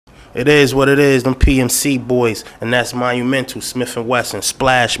It is what it is, them PMC boys, and that's Monumental, Smif-N-Wessun,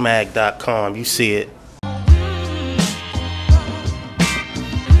 splashmag.com. You see it.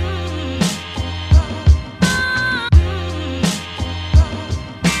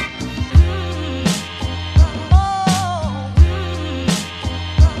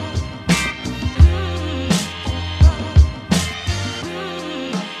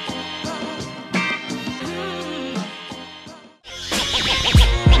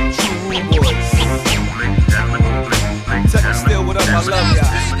 Tek Steele, what up? I love y'all.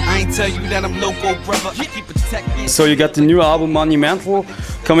 I ain't tell you that I'm loco, brother. I keep it tech. So you got the new album Monumental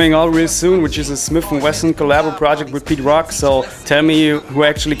coming out real soon, which is a Smif-N-Wessun collab project with Pete Rock. So tell me who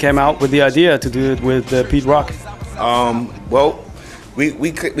actually came out with the idea to do it with Pete Rock. Well,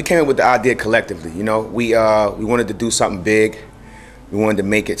 we came up with the idea collectively. You know, we wanted to do something big. We wanted to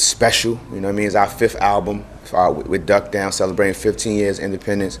make it special. You know what I mean? It's our 5th album with Duck Down, celebrating 15 years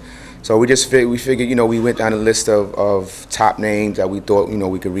independence. So we figured, you know, we went down a list of top names that we thought, you know,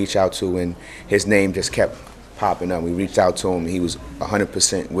 we could reach out to, and his name just kept popping up. We reached out to him, and he was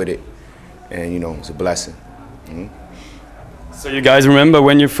 100% with it, and, you know, it was a blessing. Mm-hmm. So you guys remember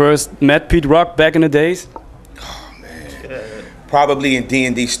when you first met Pete Rock back in the days? Oh, man. Probably in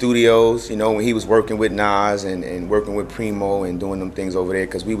D&D Studios, you know, when he was working with Nas and working with Primo and doing them things over there,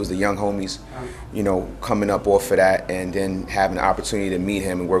 because we was the young homies, you know, coming up off of that, and then having the opportunity to meet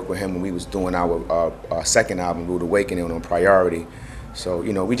him and work with him when we was doing our 2nd album, Rude Awakening, on Priority. So,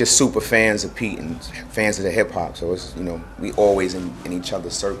 you know, we just super fans of Pete and fans of the hip hop. So it's, you know, we always in each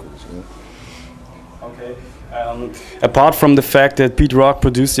other's circles, you know. Okay. Apart from the fact that Pete Rock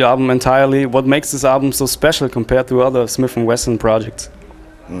produced the album entirely, what makes this album so special compared to other Smif-N-Wessun projects?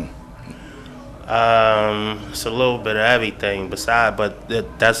 It's a little bit of everything but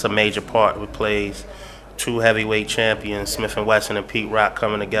that's a major part. It plays two heavyweight champions, Smif-N-Wessun and Pete Rock,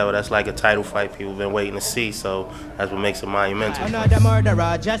 coming together. That's like a title fight people been waiting to see, so that's what makes it monumental. Another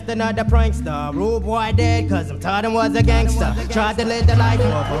murderer, just another prankster. Rude boy dead, cause I'm taught him was a gangster. Tried to live the life of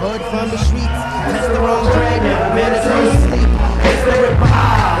a hood from the streets. Test the wrong trade, never made it from sleep. It's the rip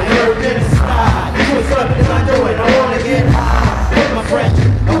high, everything is high. What's up, is I do it, I wanna get high. With my friend, a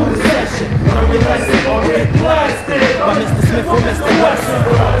whole session. Learn your lesson, or get blasted. By Mr. Smith or Mr. Wessun.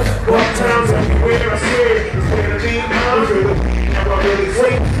 What times everywhere I see. It's gonna be now, you're the I'm really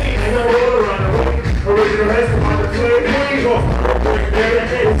great. Ain't no roll around the way. Original heads come on the play. We go.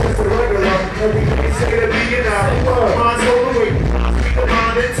 It's just a regular. Everything say to be it out. Mine's over with. Speak the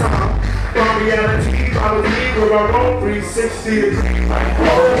mind in time. From reality, follow me with our own 360 degrees.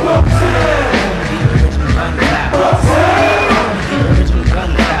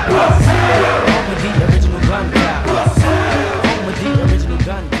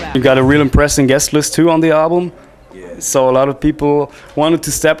 You got a real impressive guest list too on the album. Yeah. So a lot of people wanted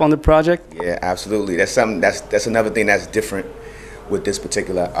to step on the project. Yeah, absolutely. That's something. That's another thing that's different with this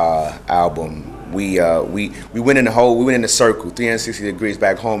particular album. We went in the circle, 360 degrees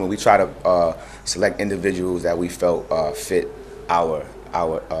back home, and we try to select individuals that we felt fit our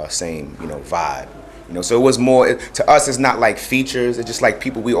same, you know, vibe. You know, so it was more, to us, it's not like features, it's just like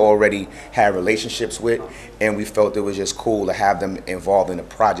people we already had relationships with, and we felt it was just cool to have them involved in a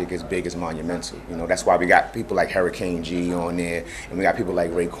project as big as Monumental. You know, that's why we got people like Hurricane G on there, and we got people like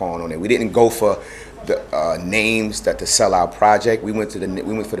Raekwon on there. We didn't go for the names to sell our project. We went for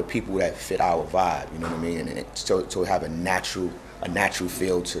the people that fit our vibe. You know what I mean? And to have a natural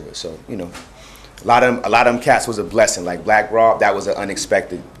feel to it. So, you know, a lot of them cats was a blessing. Like Black Rob, that was an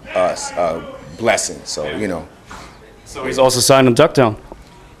unexpected blessing. So, you know. So he's also signed on Duck Down.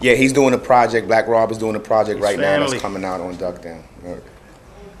 Yeah, he's doing a project. Black Rob is doing a project right now that's coming out on Duck Down. Right.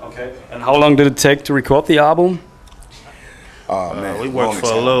 Okay. And how long did it take to record the album? Oh man, we worked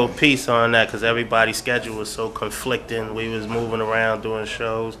for a little piece on that because everybody's schedule was so conflicting. We was moving around doing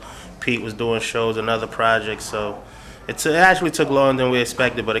shows. Pete was doing shows and other projects, so it actually took longer than we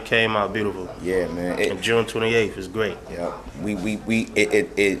expected, but it came out beautiful. Yeah, man. And June 28th is great. Yeah,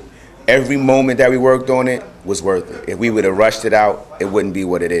 every moment that we worked on it was worth it. If we would have rushed it out, it wouldn't be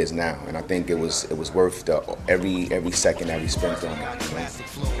what it is now. And I think it was worth every second that we spent on it. You know?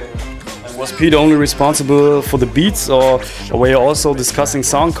 Was Pete only responsible for the beats, or were you also discussing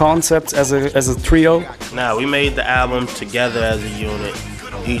song concepts as a trio? Nah, we made the album together as a unit.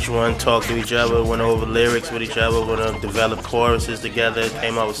 Each one talked to each other, went over lyrics with each other, developed choruses together,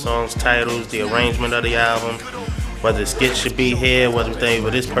 came up with songs, titles, the arrangement of the album, whether the skit should be here, whether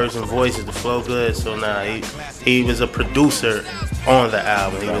this person's voice is the flow good. So nah, he was a producer on the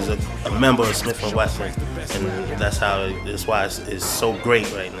album. He was a member of Smif-N-Wessun, and that's why it's so great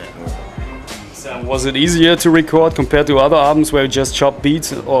right now. So was it easier to record compared to other albums where you just chop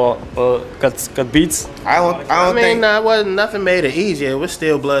beats or got beats? I mean, nothing made it easier. It was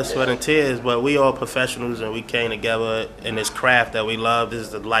still blood, sweat, and tears, but we all professionals and we came together in this craft that we love. This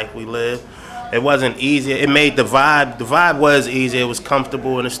is the life we live. It wasn't easy. It made the vibe was easy. It was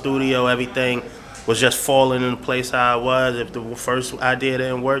comfortable in the studio. Everything was just falling into place how it was. If the first idea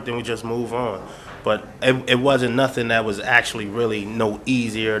didn't work, then we just move on. But it wasn't nothing that was actually really no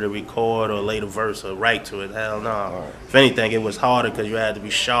easier to record or lay the verse or write to it. Hell no. Right. If anything, it was harder because you had to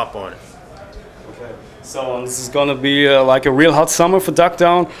be sharp on it. Okay. So this is gonna be like a real hot summer for Duck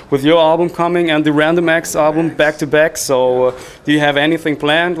Down with your album coming and the Random Acts album back to back. So do you have anything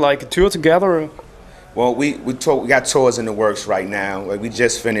planned, like a tour together? Well, we got tours in the works right now. Like we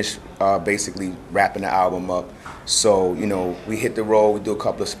just finished basically wrapping the album up. So, you know, we hit the road, we do a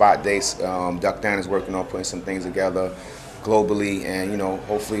couple of spot dates. Duck Down is working on putting some things together globally, and, you know,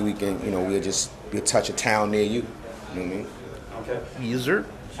 hopefully we can, you know, we'll touch a town near you. You know what I mean? Okay. Yes, sir.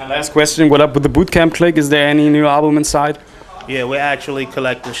 And last question, what up with the Boot Camp Clik? Is there any new album inside? Yeah, we're actually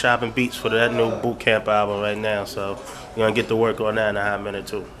collecting, shopping beats for that new Boot Camp album right now, so we're going to get to work on that in a hot minute,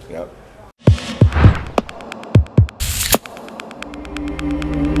 too. Yep.